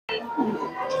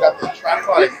You got the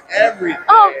tripod and everything.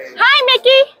 Oh, hi,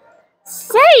 Mickey.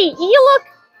 Say, you look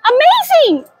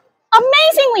amazing.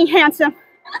 Amazingly handsome.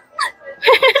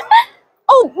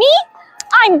 Oh, me?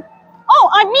 I'm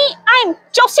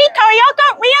Josie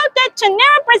Carioca, Rio de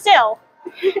Janeiro, Brazil.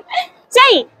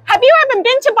 Say, have you ever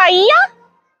been to Bahia?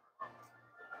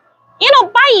 You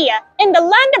know Bahia, in the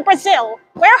land of Brazil,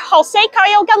 where Jose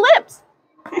Carioca lives.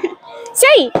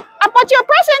 Say, I bought you a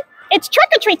present. It's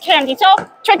trick-or-treat candy, so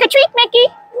trick-or-treat, Mickey.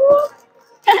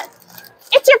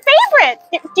 It's your favorite.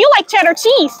 Do you like cheddar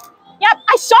cheese? Yep,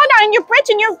 I saw that on your fridge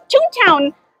in your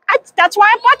Toontown. That's why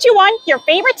I bought you one, your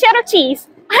favorite cheddar cheese.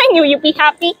 I knew you'd be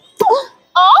happy.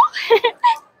 Oh?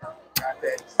 Got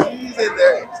that cheese in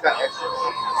there. It's got extra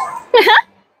cheese.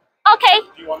 Okay.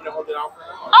 Do you want me to hold it out for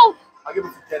now? Oh. I'll give it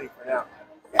to Teddy for now.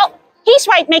 Oh, he's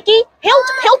right, Mickey.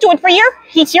 He'll do it for you.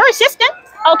 He's your assistant.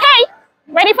 Okay.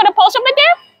 Ready for the pose over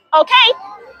there? Okay.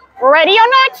 Ready or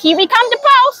not, here we come to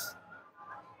pose.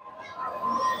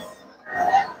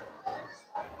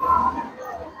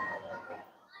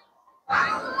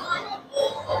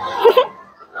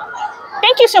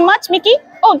 Thank you so much, Mickey.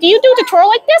 Oh, do you do the twirl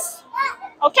like this?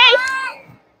 Okay.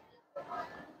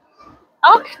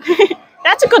 Oh,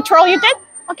 that's a good twirl you did.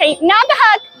 Okay, now the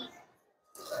hug.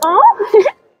 Oh.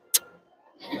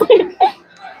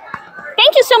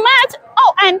 Thank you so much.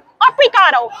 Oh, and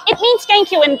obrigado. It means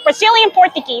thank you in Brazilian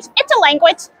Portuguese. It's a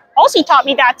language. Josie taught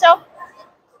me that, so.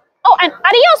 Oh, and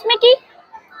adios, Mickey.